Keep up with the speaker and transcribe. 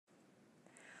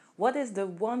What is the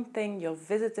one thing your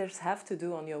visitors have to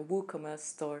do on your WooCommerce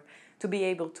store to be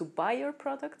able to buy your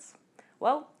products?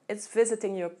 Well, it's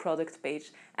visiting your product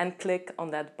page and click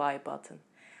on that buy button.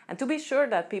 And to be sure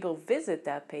that people visit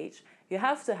that page, you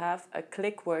have to have a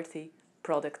click-worthy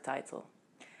product title.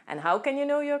 And how can you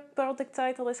know your product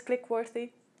title is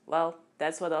click-worthy? Well,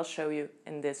 that's what I'll show you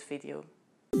in this video.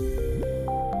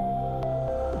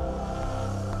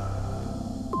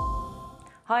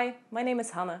 Hi, my name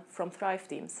is Hanne from Thrive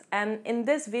Teams, and in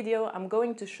this video I'm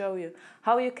going to show you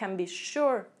how you can be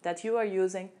sure that you are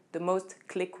using the most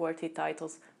click-worthy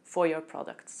titles for your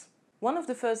products. One of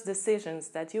the first decisions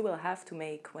that you will have to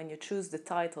make when you choose the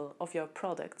title of your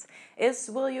products is,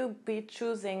 will you be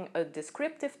choosing a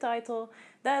descriptive title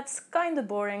that's kind of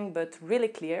boring but really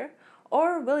clear,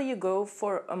 or will you go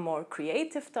for a more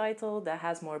creative title that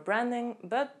has more branding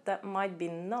but that might be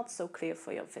not so clear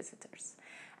for your visitors?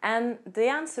 And the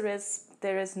answer is,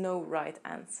 there is no right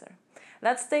answer.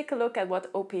 Let's take a look at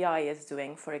what OPI is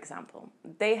doing, for example.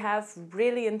 They have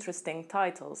really interesting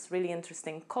titles, really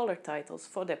interesting color titles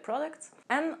for their products.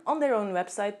 And on their own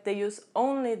website, they use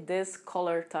only this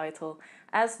color title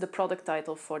as the product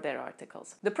title for their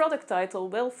articles. The product title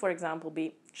will, for example,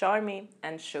 be Charmy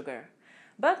and Sugar.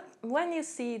 But when you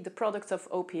see the products of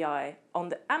OPI on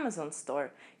the Amazon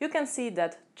store, you can see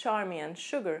that Charmy and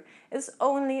Sugar is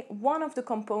only one of the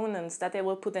components that they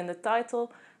will put in the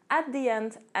title at the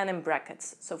end and in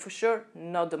brackets. So for sure,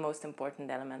 not the most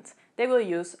important element. They will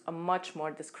use a much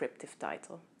more descriptive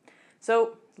title.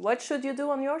 So what should you do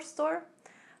on your store?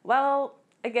 Well,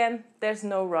 again, there's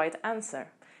no right answer.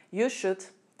 You should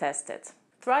test it.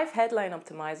 Thrive Headline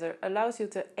Optimizer allows you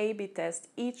to A/B test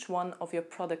each one of your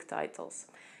product titles.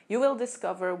 You will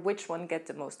discover which one gets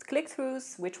the most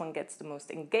click-throughs, which one gets the most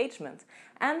engagement,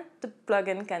 and the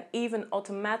plugin can even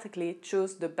automatically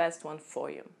choose the best one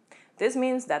for you. This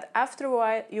means that after a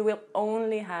while you will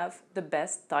only have the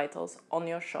best titles on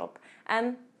your shop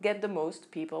and get the most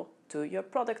people to your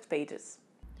product pages.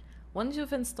 Once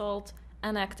you've installed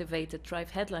and activated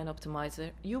Thrive Headline Optimizer,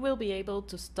 you will be able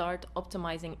to start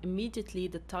optimizing immediately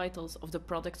the titles of the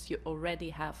products you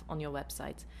already have on your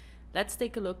website. Let's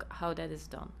take a look how that is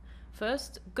done.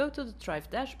 First, go to the Thrive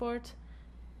dashboard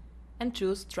and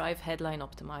choose Thrive Headline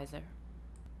Optimizer.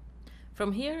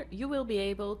 From here, you will be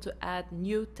able to add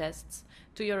new tests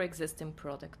to your existing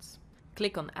products.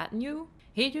 Click on Add New.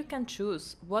 Here you can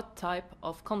choose what type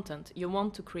of content you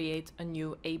want to create a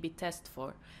new A/B test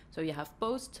for. So you have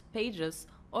posts, pages,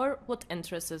 or what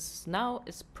interests us now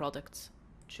is products.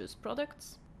 Choose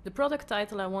products. The product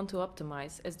title I want to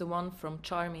optimize is the one from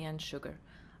Charmy and Sugar.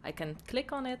 I can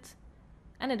click on it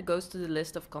and it goes to the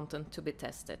list of content to be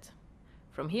tested.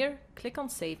 From here, click on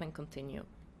Save and Continue.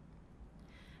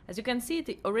 As you can see,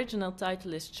 the original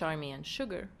title is Charmy and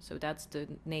Sugar, so that's the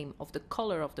name of the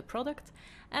color of the product,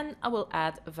 and I will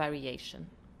add a variation.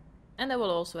 And I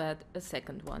will also add a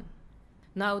second one.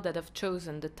 Now that I've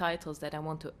chosen the titles that I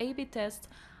want to A/B test,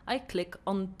 I click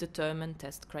on Determine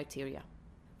Test Criteria.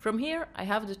 From here, I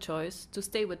have the choice to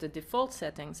stay with the default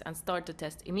settings and start the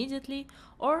test immediately,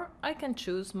 or I can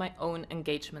choose my own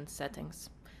engagement settings.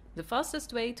 The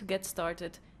fastest way to get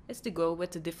started is to go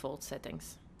with the default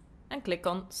settings and click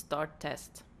on Start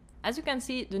Test. As you can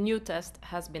see, the new test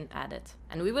has been added,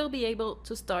 and we will be able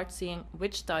to start seeing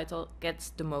which title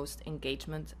gets the most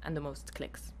engagement and the most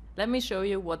clicks. Let me show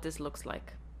you what this looks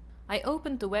like. I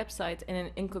opened the website in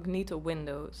an incognito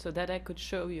window so that I could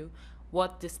show you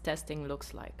what this testing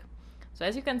looks like. So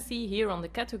as you can see here on the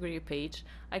category page,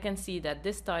 I can see that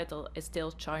this title is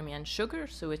still Charmy and Sugar,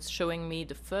 so it's showing me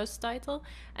the first title.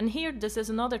 And here, this is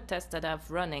another test that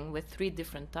I've running with 3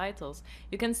 different titles.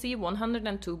 You can see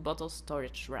 102 bottle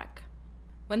storage rack.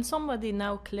 When somebody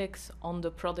now clicks on the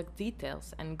product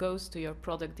details and goes to your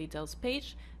product details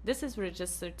page, this is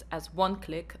registered as 1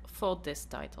 click for this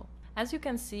title. As you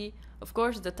can see, of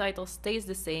course, the title stays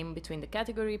the same between the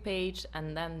category page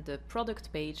and then the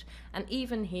product page, and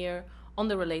even here on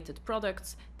the related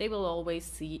products, they will always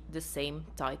see the same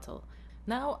title.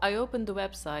 Now I open the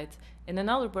website in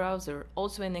another browser,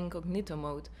 also in incognito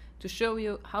mode, to show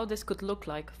you how this could look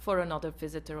like for another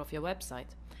visitor of your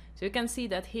website. So you can see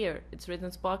that here it's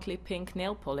written sparkly pink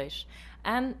nail polish,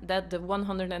 and that the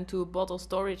 102 bottle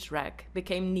storage rack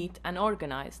became neat and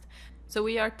organized. So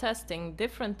we are testing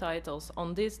different titles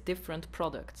on these different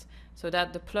products so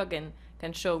that the plugin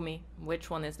can show me which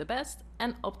one is the best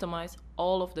and optimize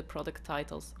all of the product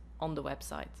titles on the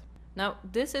website. Now,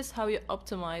 this is how you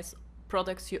optimize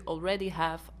products you already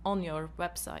have on your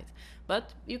website.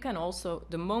 But you can also,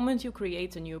 the moment you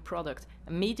create a new product,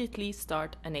 immediately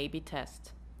start an A/B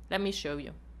test. Let me show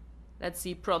you. Let's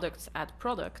see products, add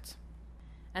product.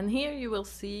 And here you will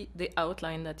see the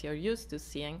outline that you're used to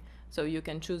seeing, so you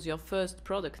can choose your first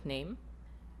product name,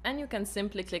 and you can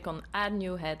simply click on Add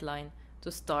New Headline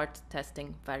to start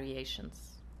testing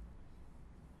variations.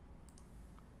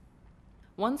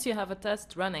 Once you have a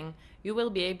test running, you will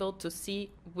be able to see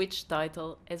which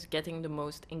title is getting the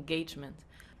most engagement.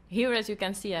 Here, as you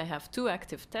can see, I have 2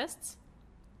 active tests,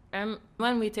 and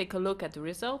when we take a look at the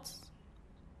results,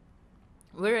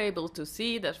 we're able to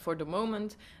see that for the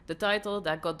moment, the title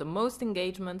that got the most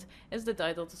engagement is the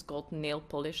title that's called Nail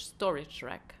Polish Storage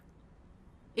Rack.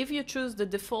 If you choose the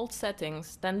default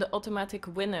settings, then the automatic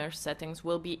winner settings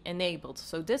will be enabled.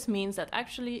 So this means that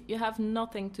actually you have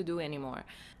nothing to do anymore.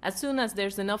 As soon as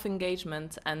there's enough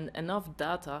engagement and enough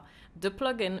data, the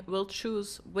plugin will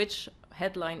choose which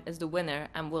headline is the winner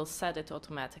and will set it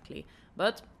automatically.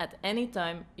 But at any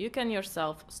time, you can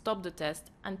yourself stop the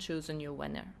test and choose a new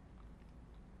winner.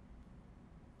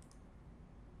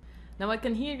 Now I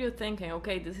can hear you thinking,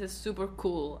 okay, this is super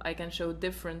cool, I can show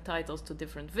different titles to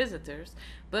different visitors,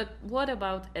 but what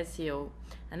about SEO?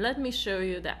 And let me show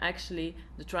you that actually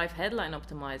the Thrive Headline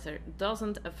Optimizer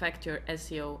doesn't affect your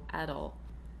SEO at all.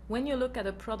 When you look at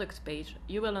a product page,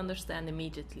 you will understand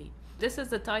immediately. This is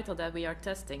the title that we are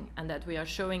testing and that we are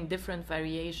showing different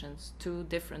variations to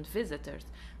different visitors.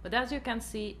 But as you can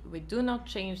see, we do not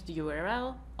change the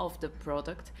URL of the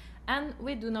product and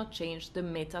we do not change the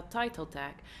meta title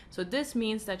tag. So this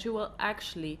means that you will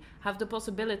actually have the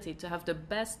possibility to have the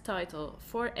best title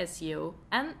for SEO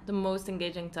and the most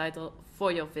engaging title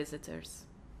for your visitors.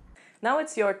 Now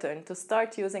it's your turn to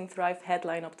start using Thrive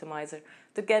Headline Optimizer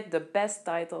to get the best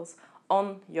titles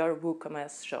on your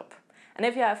WooCommerce shop. And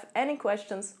if you have any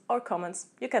questions or comments,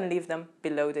 you can leave them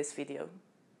below this video.